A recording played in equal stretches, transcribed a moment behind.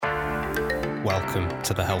Welcome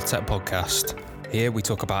to the Health Tech Podcast. Here we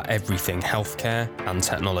talk about everything healthcare and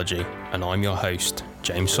technology, and I'm your host,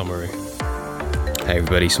 James Somaru. Hey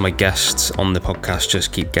everybody, so my guests on the podcast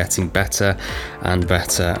just keep getting better and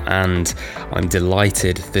better, and I'm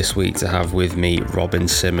delighted this week to have with me Robyn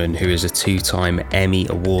Symon, who is a two-time Emmy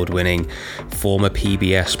award-winning former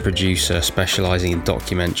PBS producer specialising in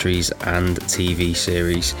documentaries and TV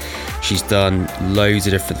series. She's done loads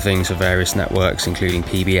of different things for various networks, including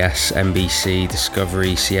PBS, NBC,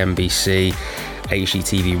 Discovery, CNBC,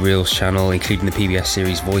 HGTV Reels channel, including the PBS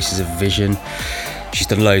series Voices of Vision. She's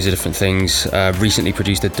done loads of different things. Recently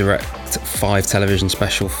produced a Direct 5 television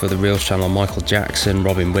special for the Reels channel on Michael Jackson,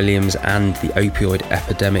 Robin Williams, and the opioid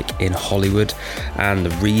epidemic in Hollywood. And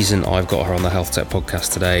the reason I've got her on the Health Tech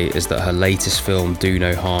Podcast today is that her latest film, Do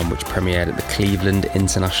No Harm, which premiered at the Cleveland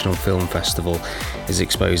International Film Festival, is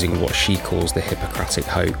exposing what she calls the Hippocratic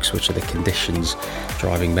hoax, which are the conditions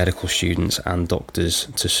driving medical students and doctors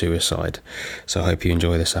to suicide. So I hope you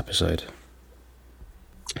enjoy this episode.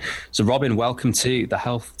 So Robyn, welcome to the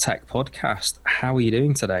Health Tech Podcast. How are you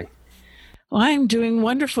doing today? Well, I'm doing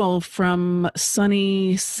wonderful from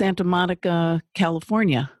sunny Santa Monica,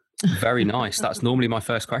 California. Very nice. That's normally my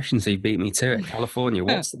first question, so you beat me to it. California,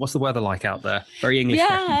 what's the weather like out there? Very English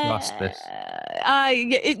question to ask this.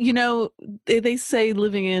 They say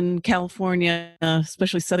living in California,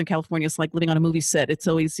 especially Southern California, is like living on a movie set. It's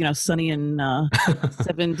always, sunny and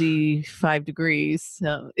 75 degrees.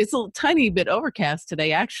 So it's a tiny bit overcast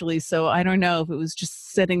today, actually. So I don't know if it was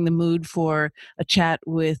just setting the mood for a chat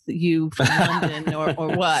with you from London or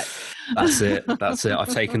what. That's it. I've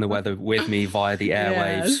taken the weather with me via the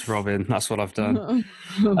airwaves, yes. Robyn. That's what I've done.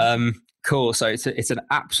 Cool. So it's an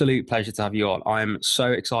absolute pleasure to have you on. I'm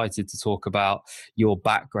so excited to talk about your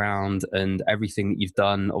background and everything that you've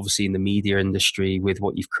done, obviously in the media industry with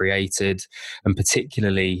what you've created, and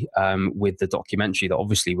particularly with the documentary that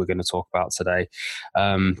obviously we're going to talk about today.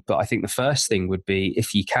 But I think the first thing would be,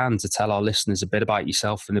 if you can, to tell our listeners a bit about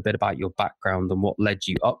yourself and a bit about your background and what led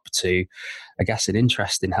you up to, I guess, an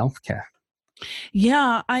interest in healthcare.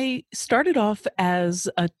 Yeah, I started off as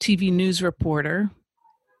a TV news reporter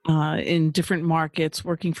in different markets,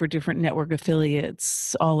 working for different network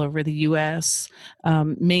affiliates all over the U.S.,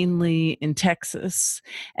 mainly in Texas,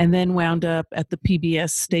 and then wound up at the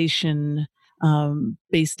PBS station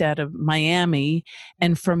based out of Miami.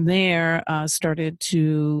 And from there, started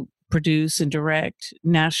to produce and direct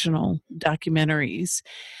national documentaries.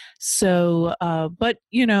 So, but,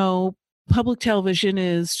 public television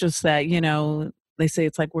is just that, they say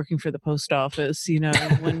it's like working for the post office.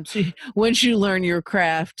 Once you learn your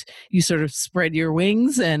craft, you sort of spread your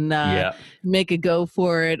wings and make a go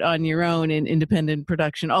for it on your own in independent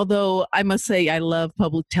production. Although I must say I love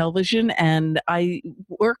public television and I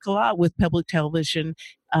work a lot with public television.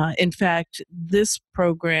 In fact, this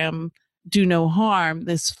program, Do No Harm,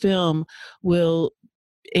 this film will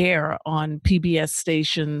air on PBS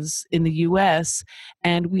stations in the U.S.,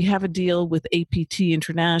 and we have a deal with APT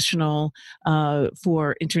International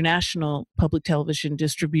for international public television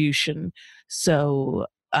distribution. So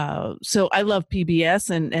I love PBS,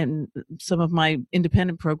 and some of my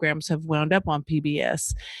independent programs have wound up on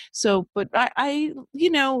PBS. So, but I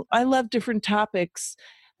love different topics.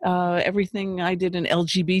 Everything. I did an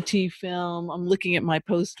LGBT film. I'm looking at my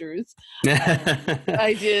posters.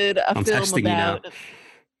 I did a film about.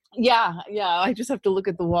 Yeah. I just have to look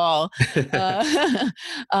at the wall.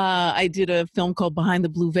 I did a film called Behind the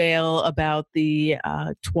Blue Veil about the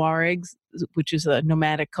Tuaregs, which is a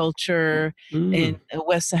nomadic culture in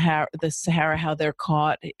West Sahara, the Sahara, how they're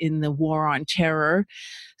caught in the war on terror,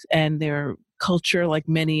 and their culture, like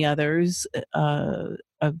many others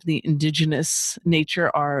of the indigenous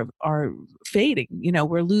nature, are fading.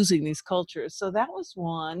 We're losing these cultures. So that was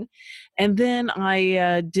one. And then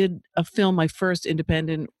I did a film. My first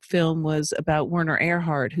independent film was about Werner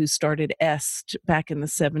Erhard, who started EST back in the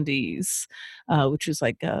 70s, which was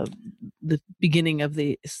like the beginning of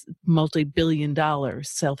the multi-billion-dollar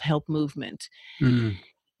self-help movement.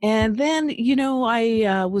 And then,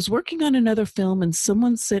 I was working on another film, and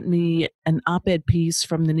someone sent me an op-ed piece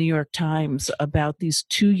from the New York Times about these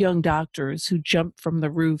two young doctors who jumped from the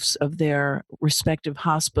roofs of their respective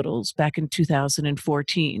hospitals back in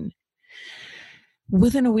 2014.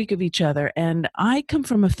 Within a week of each other. And I come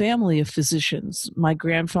from a family of physicians. My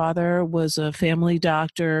grandfather was a family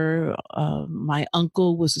doctor. My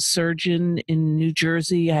uncle was a surgeon in New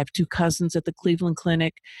Jersey. I have two cousins at the Cleveland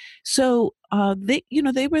Clinic. So they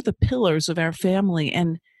were the pillars of our family.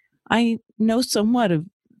 And I know somewhat of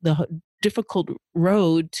the difficult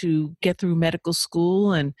road to get through medical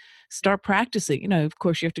school and start practicing. Of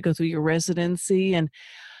course, you have to go through your residency. And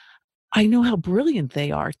I know how brilliant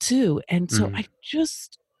they are too. And so Mm.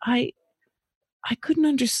 I couldn't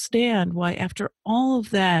understand why, after all of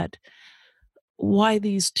that, why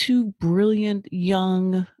these two brilliant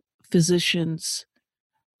young physicians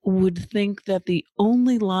would think that the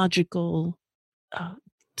only logical uh,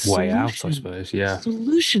 Way out, I solution suppose. Yeah.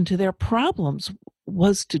 solution to their problems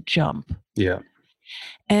was to jump. Yeah.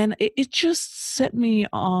 And it just set me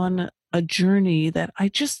on a journey that I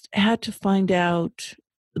just had to find out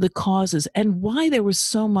the causes and why there was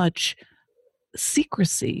so much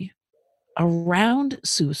secrecy around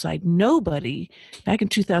suicide. Nobody back in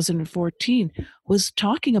 2014 was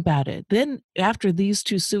talking about it. Then, after these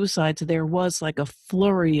two suicides, there was like a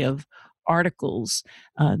flurry of articles,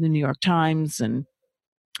 the New York Times and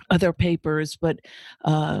other papers, but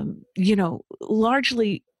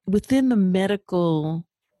largely within the medical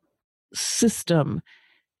system,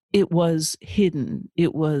 it was hidden.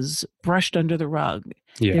 It was brushed under the rug.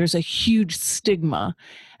 Yeah. There's a huge stigma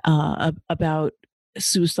about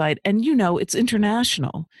suicide. And, it's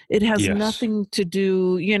international. It has Yes. nothing to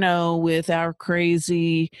do, with our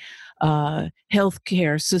crazy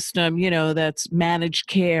healthcare system, that's managed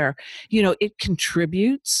care. It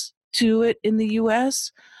contributes to it in the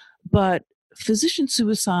US, but physician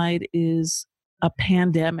suicide is a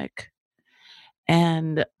pandemic.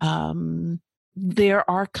 And there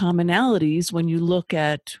are commonalities when you look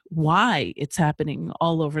at why it's happening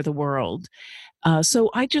all over the world. So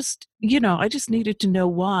I just needed to know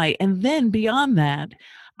why. And then beyond that,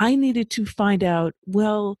 I needed to find out,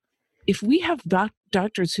 well, if we have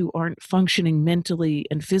doctors who aren't functioning mentally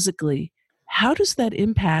and physically, how does that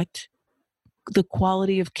impact the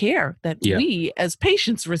quality of care that Yeah. we as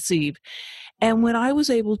patients receive? And when I was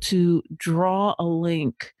able to draw a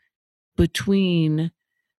link between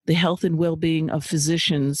the health and well-being of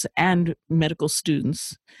physicians and medical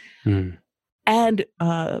students Mm. and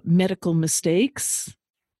medical mistakes,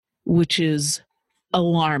 which is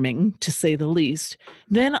alarming to say the least,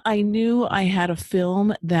 then I knew I had a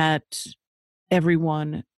film that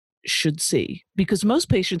everyone should see, because most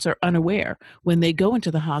patients are unaware when they go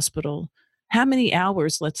into the hospital how many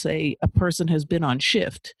hours, let's say, a person has been on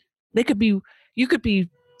shift. They could be, you could be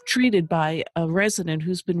treated by a resident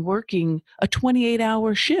who's been working a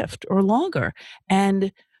 28-hour shift or longer.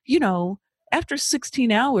 And, you know, after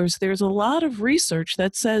 16 hours, there's a lot of research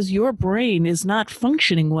that says your brain is not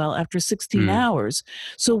functioning well after 16 Mm. hours.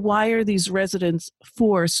 So why are these residents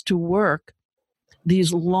forced to work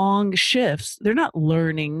these long shifts? They're not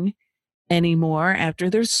learning anymore after.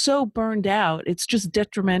 They're so burned out. It's just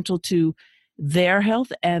detrimental to their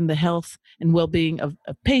health and the health and well-being of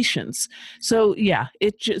patients. So yeah,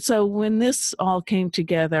 so when this all came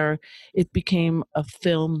together, it became a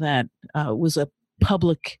film that was a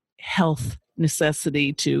public health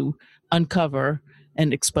necessity to uncover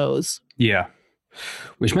and expose. Yeah.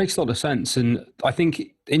 Which makes a lot of sense. And I think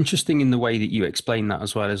interesting in the way that you explain that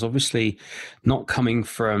as well is obviously not coming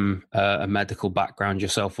from a medical background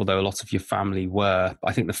yourself, although a lot of your family were.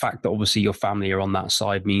 I think the fact that obviously your family are on that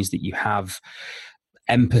side means that you have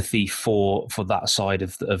empathy for that side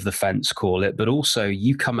of the fence, call it, but also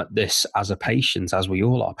you come at this as a patient, as we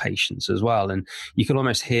all are patients as well, and you can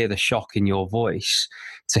almost hear the shock in your voice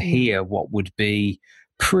to Yeah. hear what would be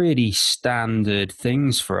pretty standard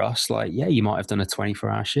things for us. Like, yeah, you might have done a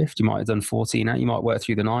 24-hour shift, you might have done 14 hours, you might work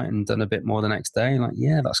through the night and done a bit more the next day. Like,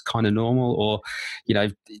 yeah, that's kind of normal. Or,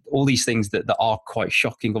 all these things that are quite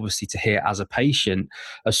shocking, obviously, to hear as a patient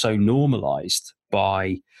are so normalized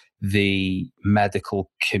by the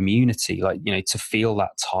medical community. Like, to feel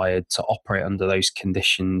that tired, to operate under those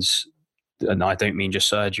conditions, and I don't mean just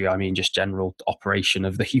surgery, I mean just general operation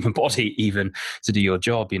of the human body, even to do your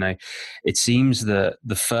job. It seems that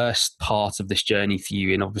the first part of this journey for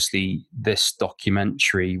you in obviously this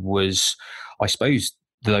documentary was, I suppose,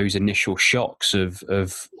 those initial shocks of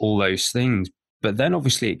all those things. But then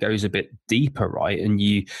obviously it goes a bit deeper, right? And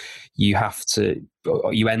you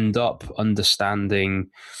end up understanding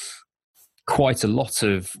quite a lot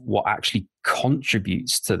of what actually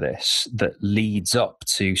contributes to this, that leads up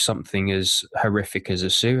to something as horrific as a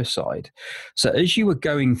suicide. So as you were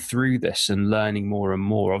going through this and learning more and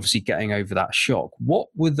more, obviously getting over that shock, what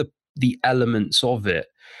were the elements of it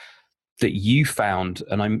that you found?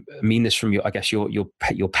 And I mean this from your, I guess,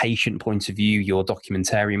 your patient point of view, your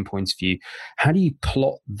documentarian point of view. How do you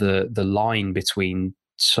plot the line between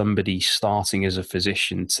somebody starting as a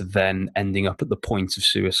physician to then ending up at the point of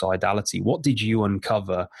suicidality? What did you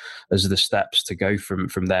uncover as the steps to go from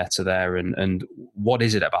there to there? And what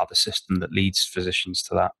is it about the system that leads physicians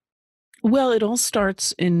to that? Well, it all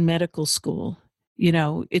starts in medical school.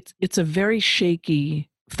 It's a very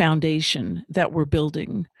shaky foundation that we're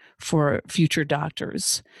building for future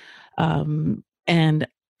doctors. And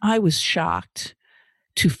I was shocked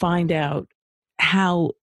to find out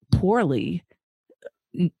how poorly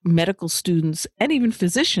medical students and even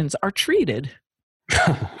physicians are treated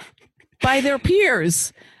by their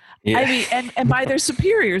peers. Yeah. I mean, and by their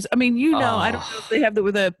superiors. I mean, I don't know if Oh, they have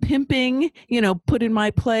the pimping, put in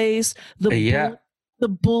my place, yeah. the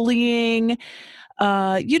bullying,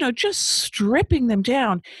 just stripping them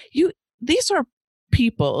down. These are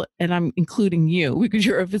people, and I'm including you because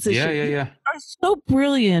you're a Yeah, physician. yeah, You yeah. are so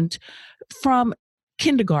brilliant from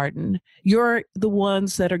kindergarten. You're the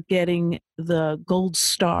ones that are getting the gold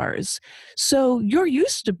stars. So you're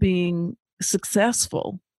used to being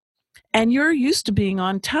successful and you're used to being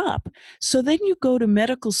on top. So then you go to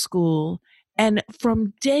medical school, and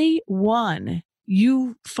from day one,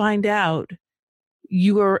 you find out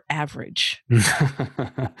you're average.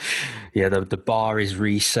 Yeah, the bar is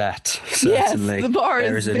reset, Yes, the certainly. bar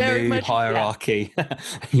There is is a very new much, yeah. hierarchy.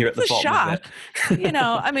 You're at It's the a bottom of it.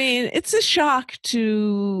 shock. I mean, it's a shock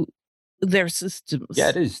to their Yeah, systems,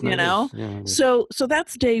 it is. No, it is. Yeah, it is. So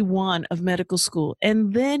that's day one of medical school.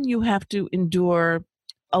 And then you have to endure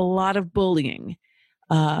a lot of bullying.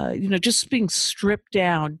 Just being stripped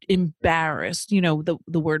down, embarrassed,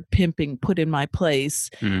 the word pimping put in my place,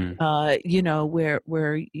 Mm.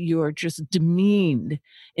 where you're just demeaned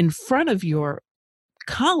in front of your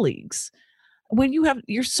colleagues when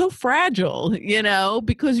you're so fragile,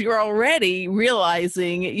 because you're already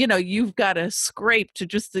realizing, you've got to scrape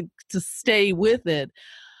to stay with it.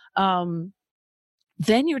 Um,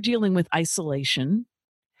 then you're dealing with isolation.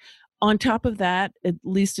 On top of that, at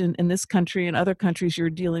least in this country and other countries, you're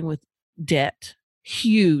dealing with debt,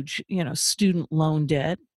 huge, student loan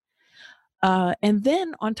debt. And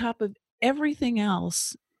then on top of everything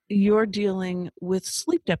else, you're dealing with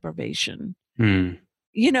sleep deprivation. Mm.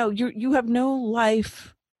 You have no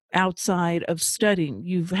life outside of studying.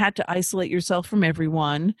 You've had to isolate yourself from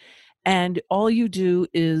everyone, and all you do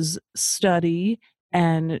is study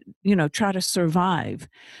and try to survive.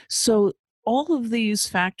 So all of these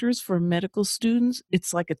factors for medical students,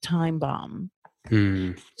 it's like a time bomb.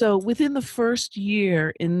 Mm. So within the first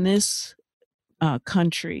year in this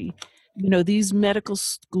country, these medical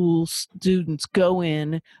school students go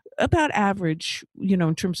in about average,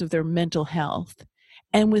 in terms of their mental health.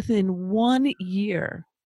 And within 1 year,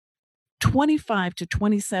 25 to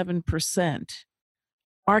 27%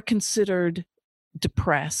 are considered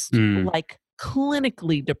depressed, Mm. like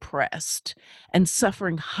clinically depressed, and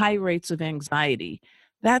suffering high rates of anxiety.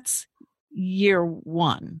 That's year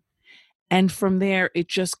one. And from there, it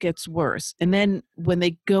just gets worse. And then when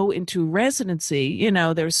they go into residency,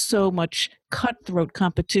 there's so much cutthroat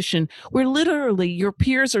competition where literally your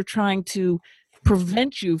peers are trying to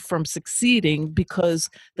prevent you from succeeding because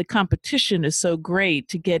the competition is so great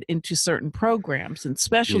to get into certain programs and Yeah, the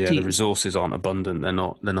specialties. resources aren't abundant. They're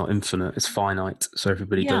not infinite. It's finite. So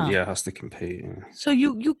everybody does, Yeah. yeah, has to compete. Yeah. So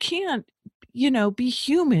you can't, be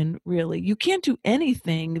human, really. You can't do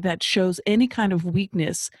anything that shows any kind of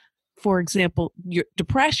weakness. For example, your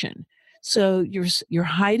depression. So you're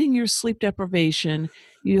hiding your sleep deprivation.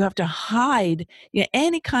 You have to hide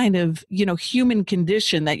any kind of human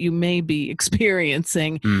condition that you may be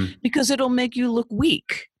experiencing Mm. because it'll make you look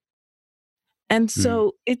weak. And Mm.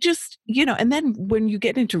 so it just and then when you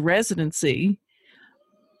get into residency,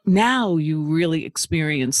 now you really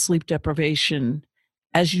experience sleep deprivation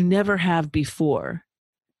as you never have before,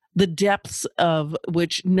 the depths of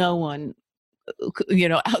which no one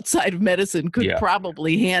outside of medicine could Yeah.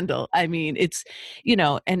 probably handle. I mean, it's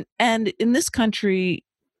and in this country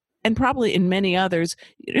and probably in many others,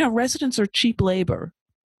 residents are cheap labor.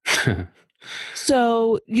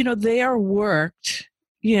 So they are worked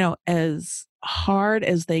as hard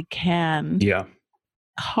as they can, Yeah.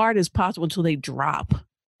 hard as possible until they drop,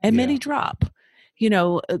 and Yeah. many drop.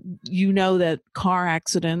 That car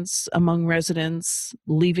accidents among residents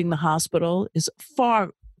leaving the hospital is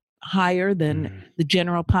far higher than Mm. the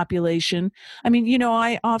general population. I mean,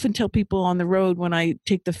 I often tell people on the road when I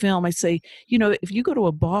take the film, I say, if you go to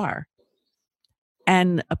a bar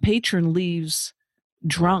and a patron leaves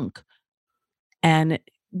drunk and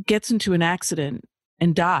gets into an accident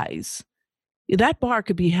and dies, that bar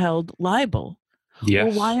could be held liable. Well,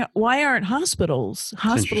 Yes. why aren't It's hospital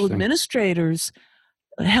interesting. administrators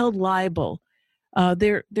held liable?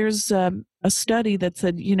 There's a study that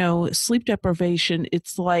said, sleep deprivation,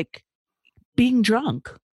 it's like being drunk.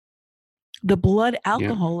 The blood Yeah.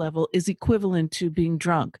 alcohol level is equivalent to being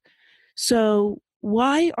drunk. So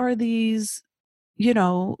why are these,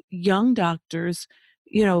 young doctors,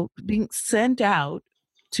 being sent out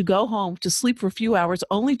to go home, to sleep for a few hours,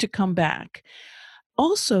 only to come back.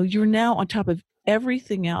 Also, you're now on top of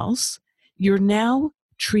everything else, you're now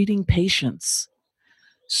treating patients.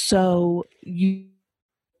 So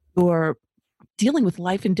you're dealing with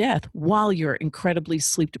life and death while you're incredibly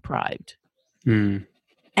sleep deprived. Mm.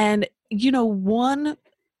 And, one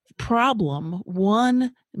problem,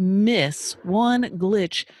 one miss, one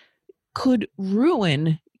glitch could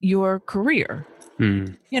ruin your career.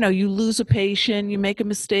 Mm. You lose a patient, you make a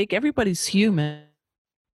mistake, everybody's human.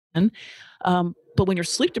 But when you're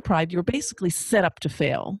sleep deprived, you're basically set up to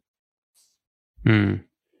fail. Mm.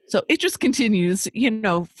 So it just continues,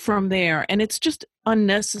 from there. And it's just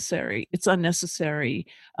unnecessary. It's unnecessary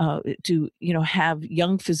to, have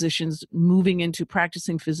young physicians moving into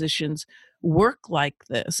practicing physicians work like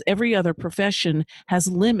this. Every other profession has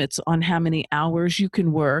limits on how many hours you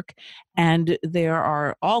can work. And there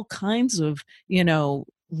are all kinds of,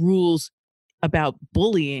 rules about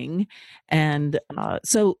bullying, and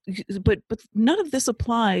but none of this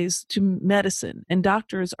applies to medicine, and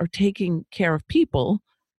doctors are taking care of people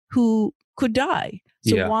who could die.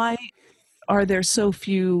 So Yeah. why are there so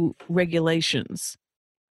few regulations?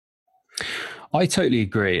 I totally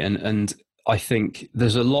agree. And I think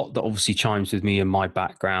there's a lot that obviously chimes with me in my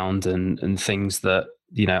background and things that,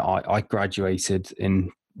 I graduated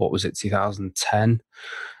in, what was it, 2010?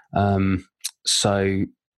 So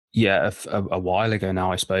yeah, a while ago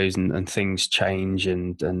now, I suppose, and things change,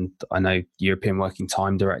 and I know European Working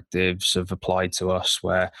Time directives have applied to us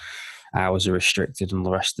where hours are restricted and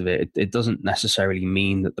the rest of it. It doesn't necessarily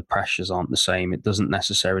mean that the pressures aren't the same. It doesn't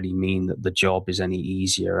necessarily mean that the job is any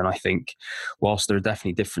easier. And I think whilst there are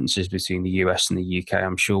definitely differences between the US and the UK,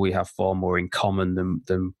 I'm sure we have far more in common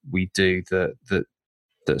than we do that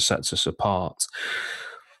sets us apart.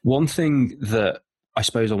 One thing that I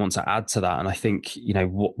suppose I want to add to that, and I think,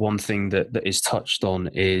 one thing that is touched on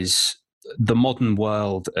is the modern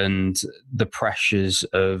world and the pressures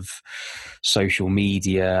of social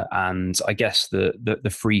media, and I guess the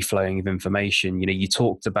free flowing of information. You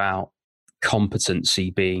talked about competency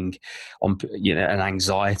being on, an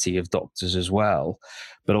anxiety of doctors as well,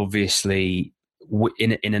 but obviously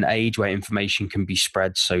in an age where information can be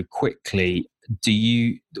spread so quickly, do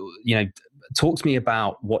you talk to me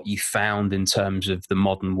about what you found in terms of the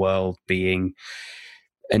modern world being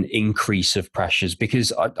an increase of pressures?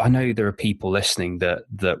 Because I know there are people listening that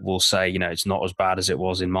will say, it's not as bad as it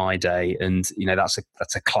was in my day, and that's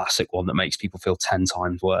a classic one that makes people feel 10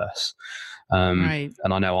 times worse. Right.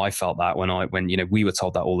 And I know I felt that when we were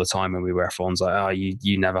told that all the time when we were F1s, like, oh,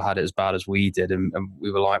 you never had it as bad as we did, and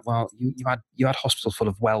we were like, well, you had hospitals full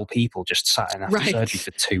of well people just sat in after surgery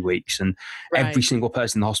for 2 weeks, and every Right. single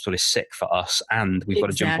person in the hospital is sick for us, and we've got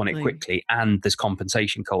to jump on it quickly, and there's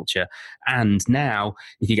compensation culture, and now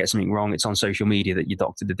if you get something wrong, it's on social media that your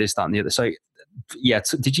doctor did this, that, and the other. So yeah,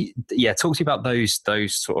 talk to me about those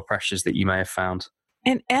sort of pressures that you may have found.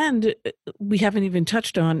 And we haven't even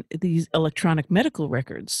touched on these electronic medical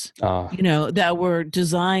records, Ah. that were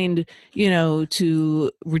designed,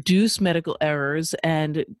 to reduce medical errors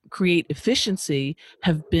and create efficiency,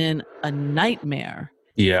 have been a nightmare.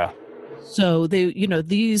 Yeah. So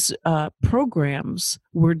these programs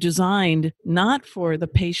were designed not for the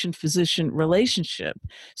patient-physician relationship.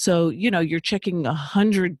 So, you're checking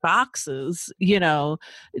 100 boxes,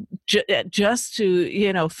 just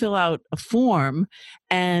to, fill out a form,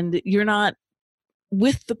 and you're not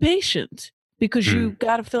with the patient because you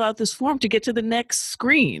got to fill out this form to get to the next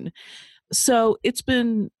screen. So it's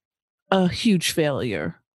been a huge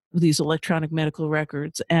failure, these electronic medical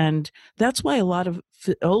records. And that's why a lot of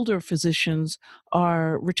older physicians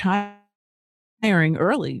are retiring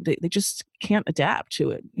early. They just can't adapt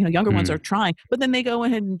to it. Younger ones are trying, but then they go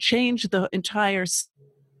ahead and change the entire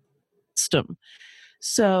system.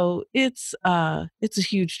 So it's a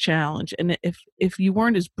huge challenge. And if you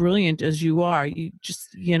weren't as brilliant as you are, you just,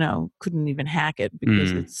 couldn't even hack it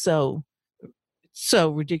because it's so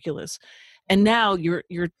ridiculous. And now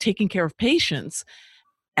you're taking care of patients,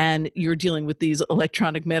 and you're dealing with these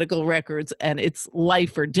electronic medical records, and it's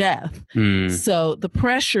life or death. So the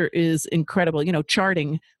pressure is incredible.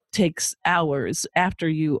 Charting takes hours. After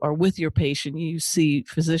you are with your patient, you see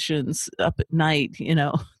physicians up at night,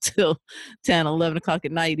 till 10, 11 o'clock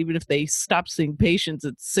at night. Even if they stop seeing patients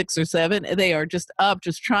at 6 or 7, they are just up,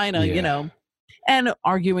 just trying to, and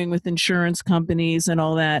arguing with insurance companies and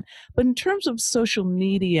all that. But in terms of social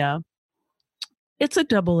media, it's a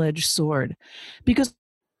double-edged sword, because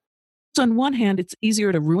on one hand, it's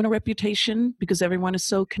easier to ruin a reputation because everyone is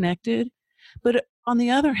so connected. But on the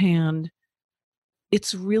other hand,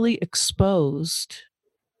 it's really exposed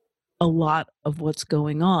a lot of what's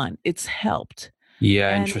going on. It's helped. Yeah,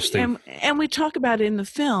 and interesting. we talk about it in the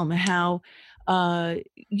film how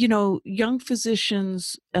young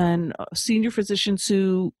physicians and senior physicians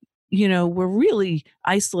who were really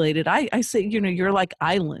isolated. I say, you're like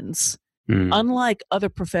islands, Mm. unlike other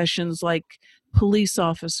professions like police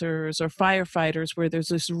officers or firefighters where there's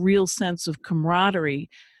this real sense of camaraderie.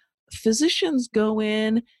 Physicians go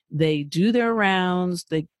in, they do their rounds,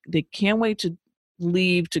 they can't wait to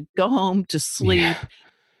leave, to go home, to Yeah. sleep.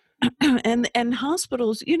 And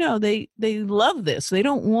hospitals, they love this. They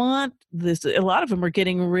don't want this. A lot of them are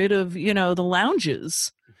getting rid of, the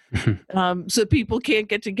lounges, so people can't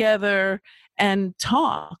get together and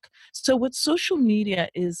talk. So what social media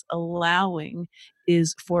is allowing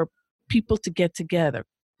is for people to get together.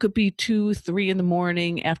 Could be 2, 3 in the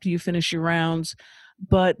morning after you finish your rounds,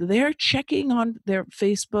 but they're checking on their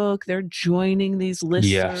Facebook, they're joining these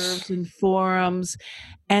Yes. listservs and forums,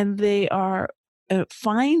 and they are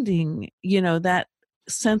finding, that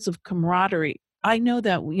sense of camaraderie. I know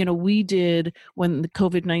that, we did when the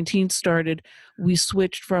COVID-19 started, we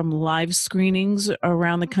switched from live screenings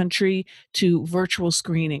around the country to virtual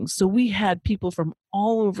screenings. So we had people from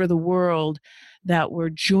all over the world that were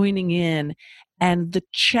joining in, and the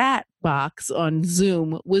chat box on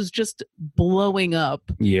Zoom was just blowing up.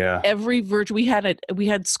 Yeah. Every virtual we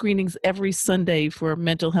had screenings every Sunday for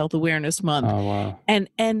Mental Health Awareness Month, Oh, wow. and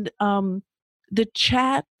the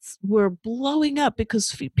chats were blowing up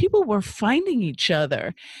because people were finding each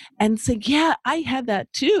other and saying, "Yeah, I had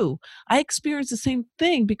that too. I experienced the same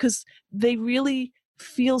thing," because they really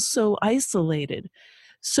feel so isolated.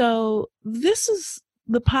 So this is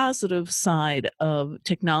the positive side of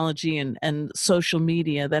technology and social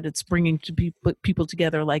media, that it's bringing to people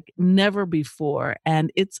together like never before, and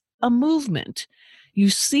it's a movement. You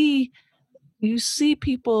see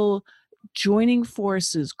people joining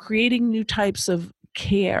forces, creating new types of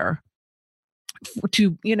care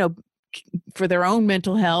to, for their own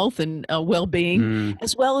mental health and well-being, Mm.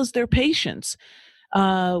 as well as their patients.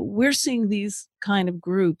 We're seeing these kind of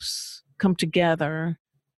groups come together,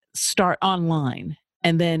 start online,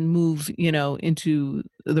 and then move, into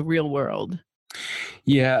the real world.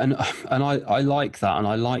 Yeah, and I like that, and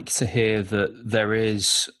I like to hear that there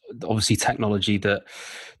is obviously technology that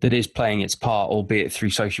is playing its part, albeit through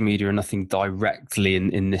social media and nothing directly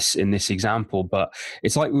in this example. But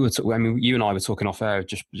it's like I mean, you and I were talking off air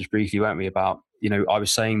just briefly, weren't we? About, I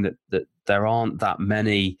was saying that there aren't that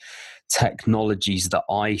many technologies that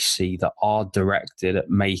I see that are directed at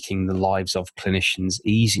making the lives of clinicians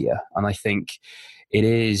easier, and I think it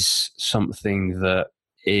is something that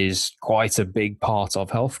is quite a big part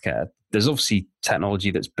of healthcare. There's obviously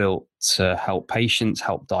technology that's built to help patients,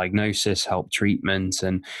 help diagnosis, help treatment,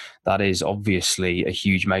 and that is obviously a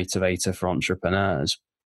huge motivator for entrepreneurs.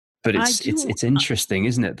 But I it's do. it's interesting,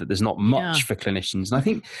 isn't it, that there's not Yeah. much for clinicians? And I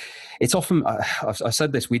think it's often I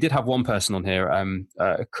said this. We did have one person on here,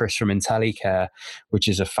 Chris from IntelliCare, which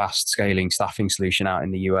is a fast scaling staffing solution out in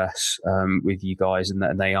the US, with you guys, and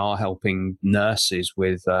they are helping nurses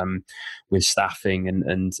with staffing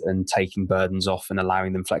and taking burdens off and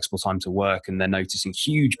allowing them flexible time to work. And they're noticing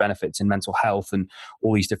huge benefits in mental health and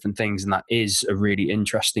all these different things. And that is a really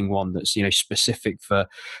interesting one that's specific for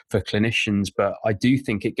clinicians. But I do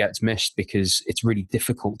think it gets missed because it's really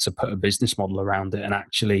difficult to put a business model around it and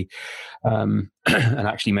actually and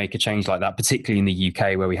actually make a change like that, particularly in the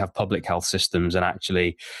UK where we have public health systems, and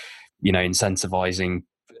actually, incentivizing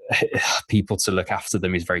people to look after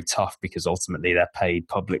them is very tough because ultimately they're paid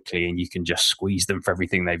publicly and you can just squeeze them for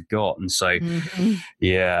everything they've got. And so, Mhm.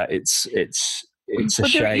 yeah, it's a But there,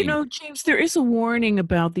 shame. James, there is a warning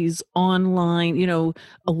about these online,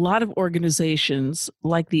 a lot of organizations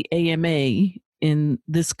like the AMA in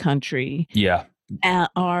this country Yeah,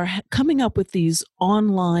 are coming up with these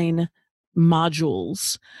online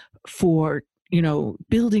modules for,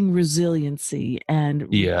 building resiliency and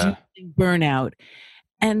yeah, reducing burnout.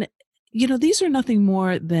 And, these are nothing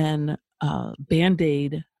more than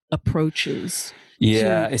band-aid approaches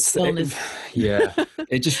yeah. to wellness. Yeah.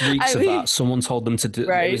 It just reeks I of that. mean, Someone told them to do. It was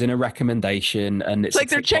right? in a recommendation, and It's it's a like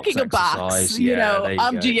they're tick box checking a box, exercise. Yeah, there you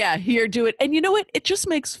go. yeah, here, do it. And you know what? It just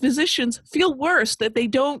makes physicians feel worse that they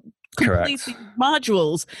don't complete Correct. these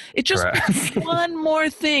modules. It just Correct. puts one more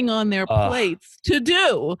thing on their uh, plates to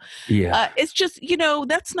do. yeah, It's just,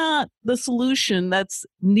 that's not the solution that's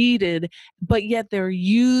needed, but yet they're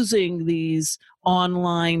using these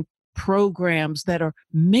online programs that are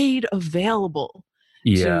made available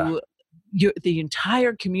yeah. to the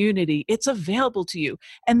entire community. It's available to you,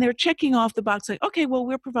 and they're checking off the box like, okay, well,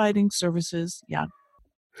 we're providing services. Yeah.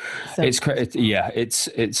 So Yeah, it's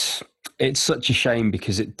such a shame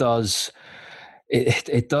because it does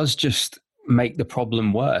just make the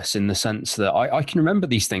problem worse, in the sense that I can remember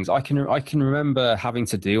these things. I can remember having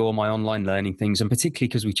to do all my online learning things, and particularly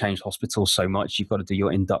because we changed hospitals so much, you've got to do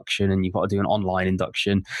your induction and you've got to do an online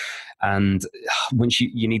induction. And once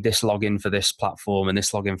you need this login for this platform and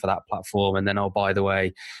this login for that platform, and then, oh, by the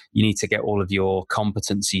way, you need to get all of your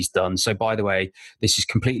competencies done. So by the way, this is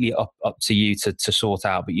completely up to you to sort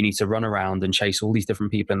out, but you need to run around and chase all these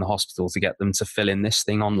different people in the hospital to get them to fill in this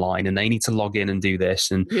thing online, and they need to log in and do this,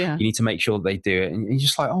 and Yeah. you need to make sure that they do it. And you're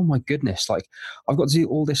just like, oh my goodness, like I've got to do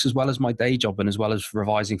all this as well as my day job, and as well as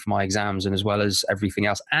revising for my exams, and as well as everything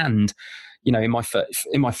else. And in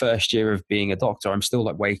my first year of being a doctor, I'm still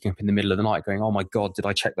like waking up in the middle of the night going, oh my God, did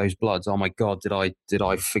I check those bloods? Oh my God, did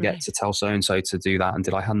I forget to tell so-and-so to do that? And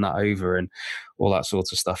did I hand that over? And all that sort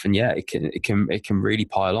of stuff. And yeah, it can really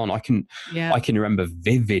pile on. I can remember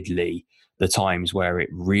vividly the times where it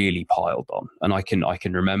really piled on. And I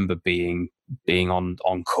can remember being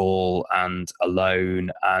on call and alone,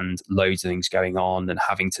 and loads of things going on, and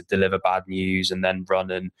having to deliver bad news, and then run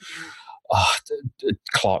and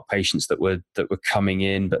Clark patients that were coming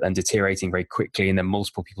in, but then deteriorating very quickly, and then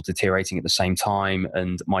multiple people deteriorating at the same time.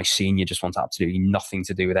 And my senior just wanted absolutely nothing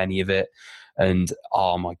to do with any of it. And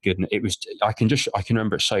oh my goodness, it was, I can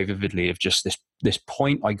remember it so vividly, of just this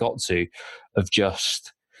point I got to, of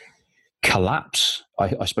just collapse,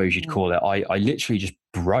 I suppose you'd call it. I literally just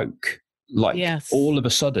broke. Like, all of a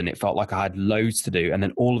sudden it felt like I had loads to do, and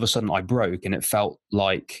then all of a sudden I broke, and it felt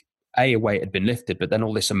like a weight had been lifted, but then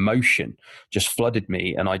all this emotion just flooded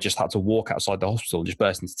me, and I just had to walk outside the hospital and just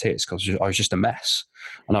burst into tears, because I was just a mess,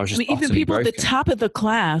 and I was just even people broken. At the top of the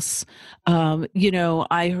class,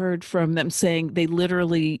 I heard from them saying they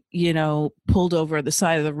literally, pulled over the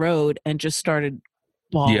side of the road and just started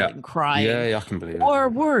bawling, crying. Yeah, I can believe it. Or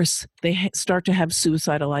worse, they start to have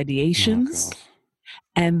suicidal ideations. Oh,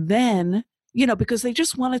 and then, because they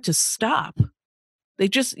just wanted to stop. They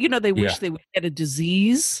just, they wish they would get a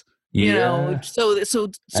disease, so any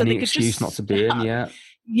they could excuse just not to be in,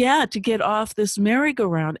 to get off this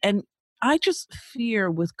merry-go-round. And I just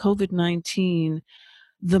fear with COVID-19,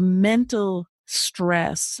 the mental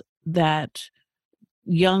stress that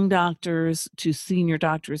young doctors to senior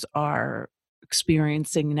doctors are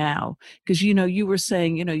experiencing now. Because, you were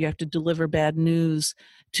saying, you have to deliver bad news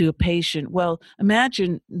to a patient. Well,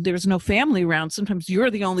 imagine there's no family around. Sometimes you're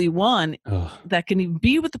the only one that can even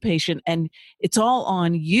be with the patient, and it's all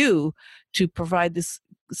on you to provide this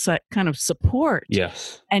kind of support.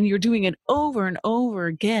 Yes. And you're doing it over and over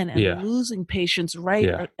again, and losing patients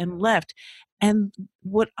right and left. And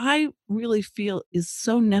what I really feel is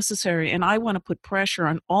so necessary, and I want to put pressure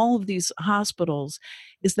on all of these hospitals,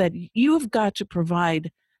 is that you have got to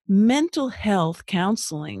provide mental health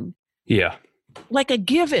counseling. Yeah. Like a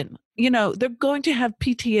given. They're going to have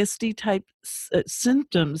PTSD type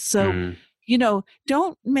symptoms. So,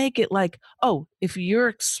 don't make it like, oh, if you're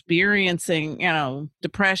experiencing,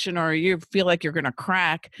 depression, or you feel like you're going to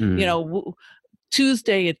crack,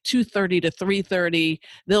 Tuesday at 2:30 to 3:30,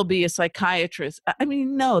 there'll be a psychiatrist. I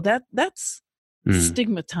mean, no, that's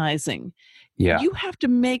stigmatizing. Yeah. You have to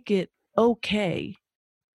make it okay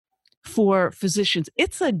for physicians.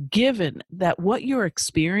 It's a given that what you're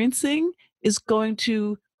experiencing is going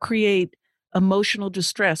to create emotional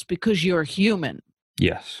distress, because you're human.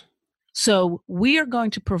 Yes. So we are going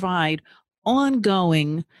to provide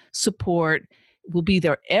ongoing support. We'll be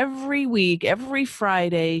there every week, every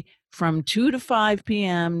Friday from 2 to 5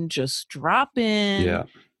 p.m. Just drop in,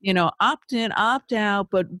 opt in, opt out,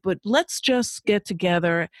 but let's just get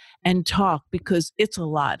together and talk, because it's a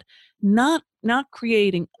lot. Not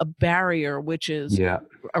creating a barrier, which is a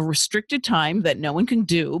restricted time that no one can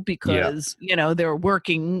do, because they're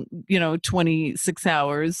working 26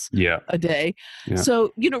 hours a day.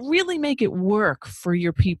 So really make it work for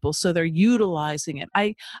your people, so they're utilizing it.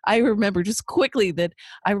 I remember just quickly that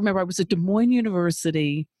I was at Des Moines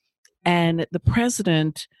University, and the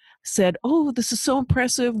president said, "Oh, this is so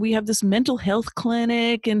impressive. We have this mental health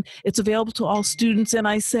clinic, and it's available to all students." And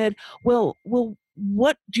I said, well,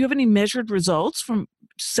 what do you have any measured results from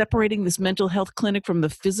separating this mental health clinic from the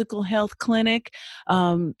physical health clinic?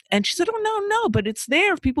 And she said, "Oh, no, but it's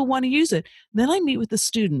there if people want to use it." Then I meet with the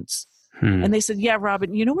students, and they said, "Yeah,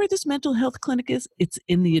 Robyn, you know where this mental health clinic is? It's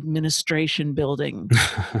in the administration building."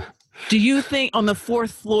 Do you think on the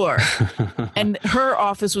 4th floor? And her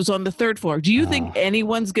office was on the 3rd floor. Do you think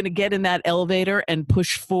anyone's going to get in that elevator and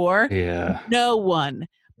push 4? Yeah. No one.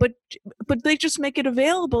 But they just make it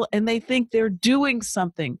available, and they think they're doing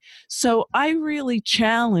something. So I really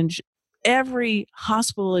challenge every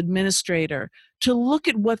hospital administrator to look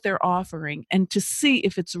at what they're offering and to see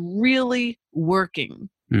if it's really working.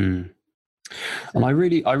 And So,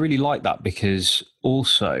 I really like that, because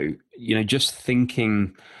also, just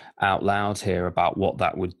thinking out loud here about what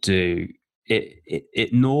that would do,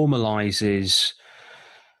 it normalizes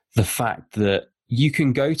the fact that you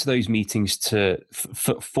can go to those meetings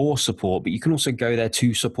for support, but you can also go there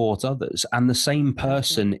to support others. And the same exactly.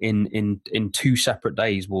 person in two separate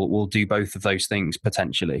days will do both of those things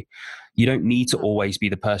potentially. You don't need to Yeah. always be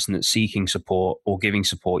the person that's seeking support or giving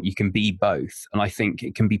support. You can be both, and I think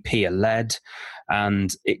it can be peer led,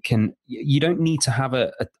 and it can. You don't need to have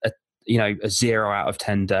a 0 out of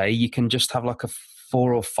 10 day. You can just have like a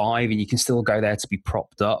 4 or 5, and you can still go there to be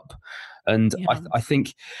propped up. And Yeah. I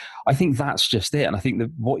think that's just it. And I think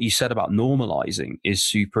that what you said about normalizing is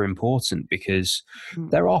super important, because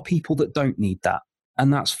Mm. there are people that don't need that,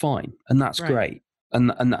 and that's fine, and that's Right. great,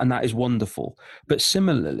 and that is wonderful. But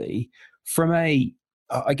similarly, from I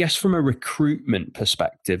guess from a recruitment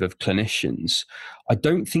perspective of clinicians, I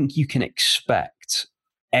don't think you can expect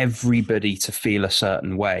everybody to feel a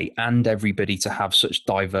certain way and everybody to have such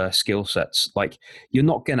diverse skill sets. Like, you're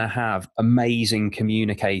not going to have amazing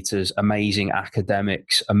communicators, amazing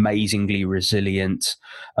academics, amazingly resilient,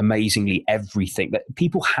 amazingly everything. That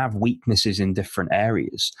people have weaknesses in different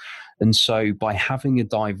areas. And so by having a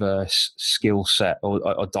diverse skill set, or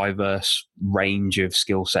a diverse range of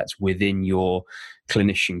skill sets within your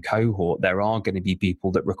clinician cohort, there are going to be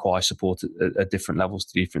people that require support at different levels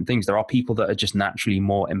to do different things. There are people that are just naturally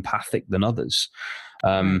more empathic than others.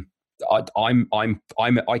 Right. Um,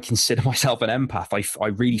 I consider myself an empath. I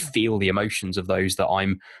really feel the emotions of those that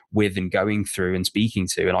I'm with and going through and speaking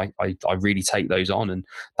to, and I really take those on. And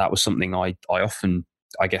that was something I often,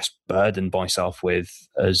 I guess, burdened myself with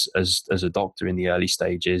as a doctor in the early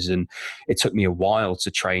stages, and it took me a while to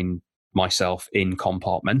train myself in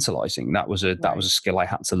compartmentalizing. That was a Right. skill I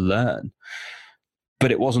had to learn,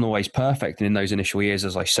 but it wasn't always perfect. And in those initial years,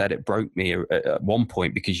 as I said, it broke me at one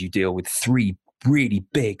point, because you deal with three really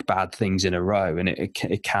big bad things in a row, and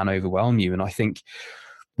it can overwhelm you. And I think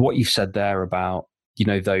what you've said there about,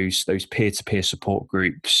 those peer-to-peer support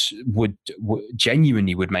groups would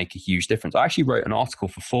genuinely would make a huge difference. I actually wrote an article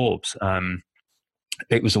for Forbes.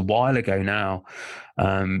 It was a while ago now,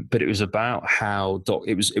 but it was about how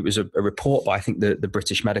it was a report by, I think, the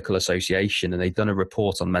British Medical Association, and they'd done a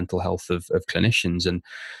report on mental health of clinicians. And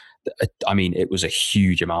I mean, it was a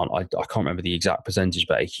huge amount. I can't remember the exact percentage,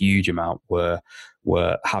 but a huge amount were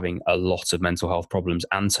having a lot of mental health problems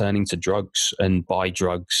and turning to drugs. And by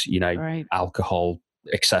drugs, Right. alcohol,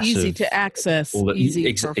 Easy excessive, to access, all that. easy for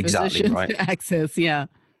Exactly physicians right. to access. Yeah.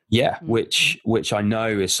 Yeah, Mhm. which I know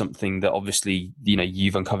is something that obviously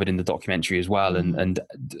you've uncovered in the documentary as well, and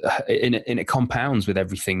Mhm. it compounds with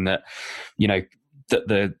everything that you know that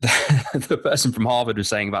the person from Harvard was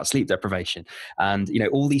saying about sleep deprivation, and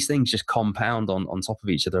all these things just compound on top of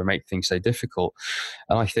each other and make things so difficult.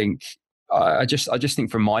 And I think I just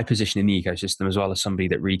think, from my position in the ecosystem, as well as somebody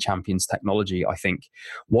that really champions technology, I think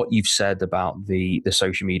what you've said about the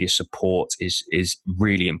social media support is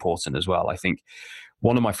really important as well. I think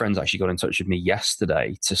one of my friends actually got in touch with me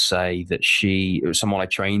yesterday to say that it was someone I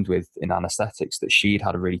trained with in anesthetics, that she'd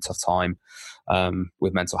had a really tough time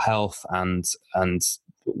with mental health, and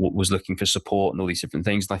was looking for support and all these different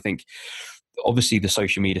things. And I think obviously the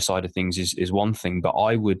social media side of things is one thing, but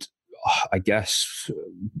I would, I guess,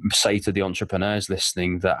 say to the entrepreneurs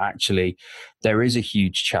listening that actually there is a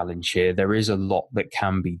huge challenge here. There is a lot that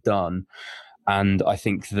can be done. And I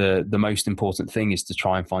think the most important thing is to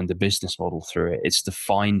try and find a business model through it. It's to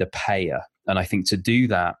find a payer. And I think to do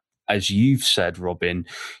that, as you've said, Robyn,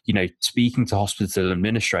 speaking to hospital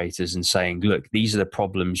administrators and saying, look, these are the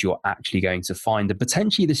problems you're actually going to find. And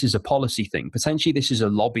potentially this is a policy thing. Potentially this is a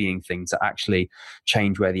lobbying thing to actually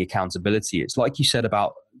change where the accountability is. Like you said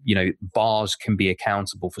about, bars can be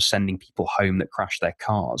accountable for sending people home that crash their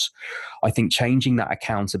cars. I think changing that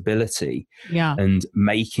accountability Yeah. and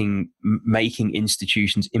making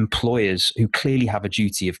institutions, employers who clearly have a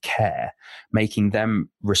duty of care, making them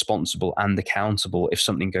responsible and accountable if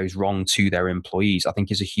something goes wrong to their employees, I think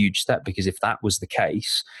is a huge step. Because if that was the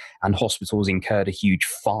case and hospitals incurred a huge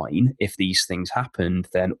fine if these things happened,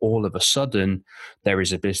 then all of a sudden there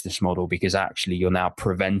is a business model, because actually you're now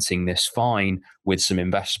preventing this fine with some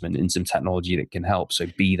investment in some technology that can help. So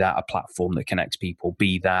be that a platform that connects people,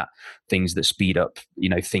 be that things that speed up,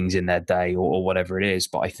 things in their day, or whatever it is.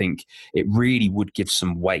 But I think it really would give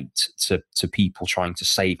some weight to people trying to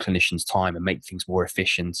save clinicians time and make things more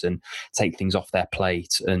efficient and take things off their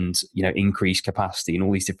plate, and increase capacity and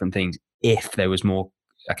all these different things, if there was more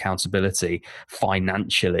accountability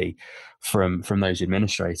financially from those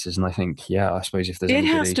administrators. And I think, I suppose if there's It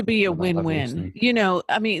has anybody to be a at that level win-win. listening.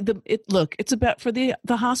 I mean, look, it's about for the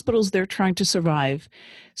hospitals, they're trying to survive.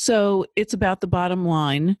 So it's about the bottom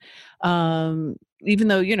line. Even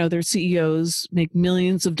though, their CEOs make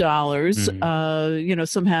millions of dollars,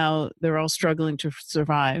 somehow they're all struggling to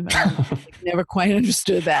survive. I've never quite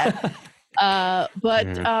understood that.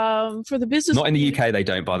 But for the business, not in the UK, they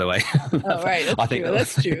don't, by the way. Oh, right. That's I think true.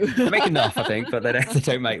 That's true. they make enough, I think, but they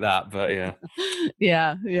don't make that. But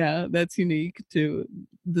Yeah, that's unique to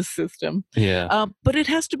the system. Yeah. But it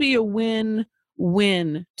has to be a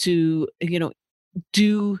win-win to,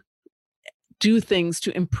 do things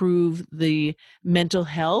to improve the mental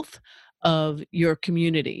health of your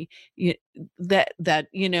community. That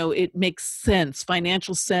it makes sense,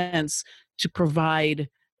 financial sense, to provide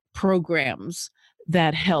programs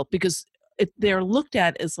that help, because they're looked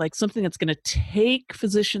at as like something that's going to take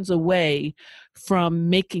physicians away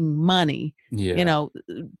from making money. Yeah.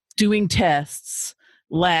 Doing tests,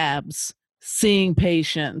 labs, seeing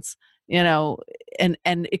patients, and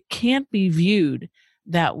it can't be viewed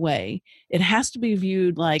that way. It has to be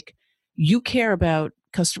viewed like, you care about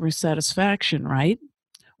customer satisfaction, right?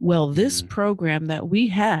 Well, this program that we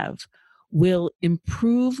have will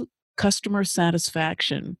improve customer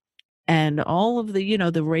satisfaction, and all of the,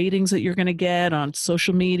 the ratings that you're going to get on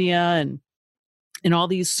social media and all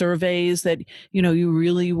these surveys that, you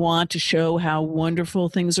really want to show how wonderful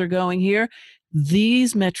things are going here.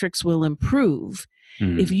 These metrics will improve.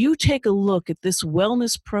 If you take a look at this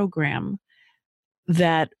wellness program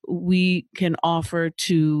that we can offer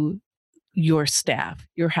to your staff,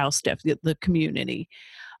 your house staff, the community,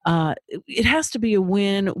 it has to be a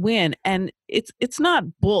win-win. And it's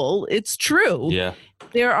not bull, it's true. Yeah.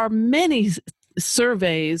 There are many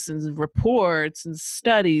surveys and reports and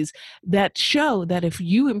studies that show that if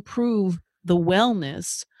you improve the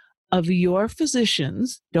wellness of your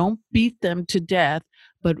physicians, don't beat them to death,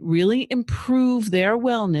 but really improve their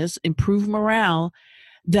wellness, improve morale,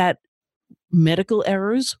 that medical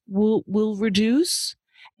errors will reduce,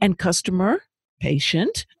 and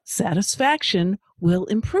patient satisfaction will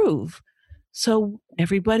improve. So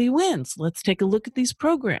everybody wins. Let's take a look at these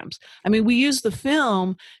programs. I mean, we use the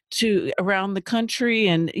film to around the country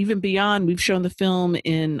and even beyond. We've shown the film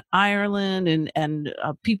in Ireland and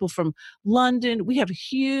people from London. We have a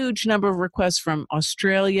huge number of requests from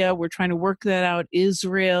Australia. We're trying to work that out.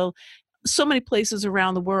 Israel, so many places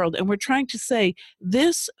around the world. And we're trying to say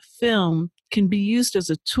this film can be used as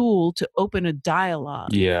a tool to open a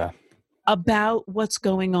dialogue about what's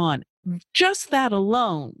going on. Just that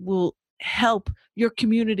alone will help your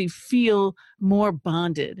community feel more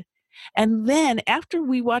bonded. And then after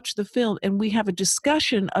we watch the film and we have a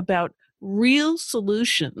discussion about real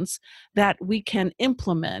solutions that we can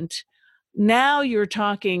implement, now you're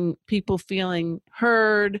talking people feeling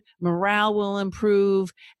heard, morale will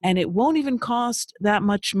improve, and it won't even cost that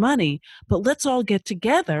much money. But let's all get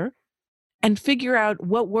together and figure out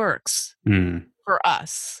what works for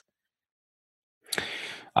us.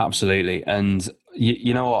 Absolutely. And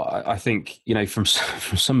you know what, I think, from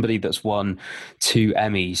somebody that's won 2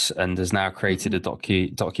 Emmys and has now created a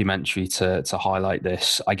documentary to highlight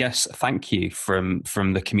this, I guess, thank you from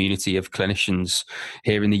the community of clinicians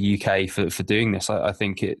here in the UK for doing this. I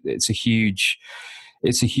think it's a huge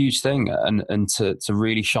thing, and to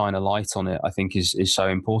really shine a light on it, I think is so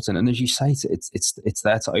important. And as you say, it's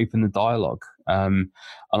there to open the dialogue.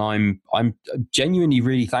 And I'm genuinely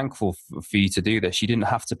really thankful for you to do this. You didn't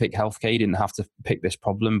have to pick healthcare, you didn't have to pick this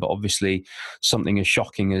problem, but obviously something as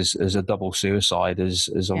shocking as a double suicide has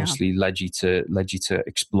obviously led you to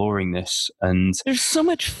exploring this. And there's so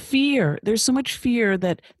much fear. There's so much fear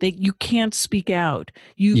that you can't speak out.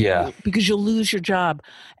 Because you'll lose your job.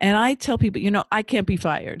 And I tell people, I can't be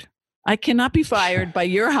fired. I cannot be fired by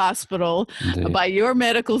your hospital, by your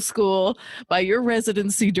medical school, by your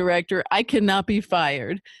residency director. I cannot be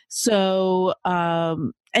fired. So,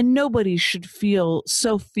 and nobody should feel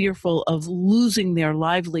so fearful of losing their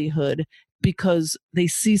livelihood because they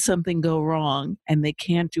see something go wrong and they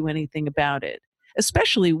can't do anything about it,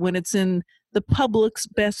 especially when it's in the public's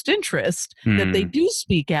best interest that they do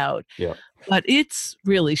speak out. Yeah. But it's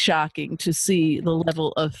really shocking to see the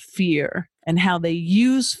level of fear and how they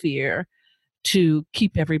use fear to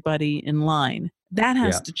keep everybody in line. That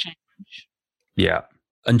has to change. Yeah.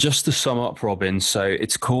 And just to sum up, Robyn, so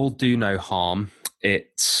it's called Do No Harm.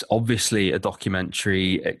 It's obviously a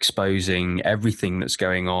documentary exposing everything that's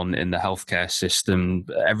going on in the healthcare system,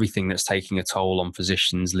 everything that's taking a toll on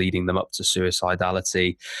physicians, leading them up to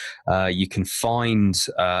suicidality. You can find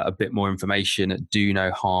a bit more information at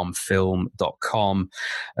donoharmfilm.com.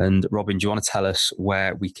 And Robyn, do you want to tell us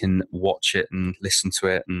where we can watch it and listen to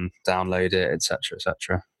it and download it, etc.,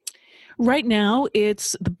 etc.? Right now,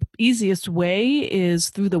 it's the easiest way is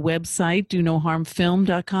through the website,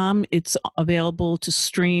 donoharmfilm.com. It's available to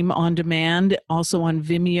stream on demand, also on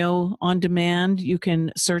Vimeo on demand. You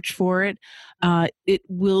can search for it. It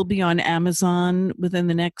will be on Amazon within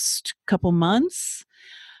the next couple months.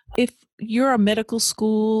 If you're a medical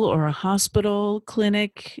school or a hospital,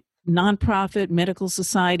 clinic, nonprofit, medical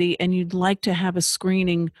society, and you'd like to have a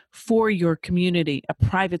screening for your community, a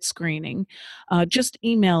private screening, just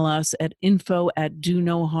email us at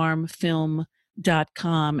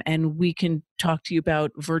info@donoharmfilm.com and we can talk to you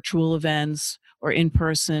about virtual events or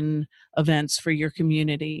in-person events for your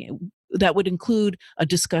community. That would include a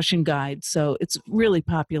discussion guide. So it's really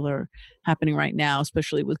popular happening right now,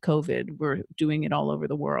 especially with COVID. We're doing it all over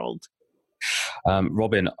the world.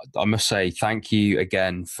 Robyn, I must say thank you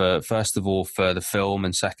again for, first of all, for the film,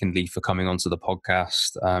 and secondly, for coming onto the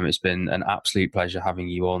podcast. It's been an absolute pleasure having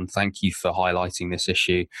you on. Thank you for highlighting this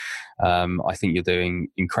issue. I think you're doing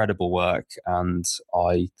incredible work, and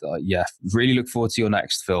I really look forward to your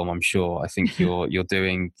next film. I'm sure. I think you're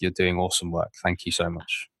doing awesome work. Thank you so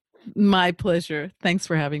much. My pleasure. Thanks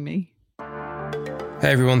for having me.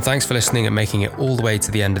 Hey everyone, thanks for listening and making it all the way to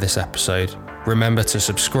the end of this episode. Remember to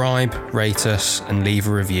subscribe, rate us, and leave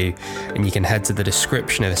a review. And you can head to the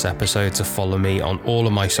description of this episode to follow me on all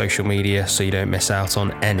of my social media so you don't miss out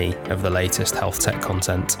on any of the latest health tech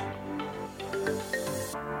content.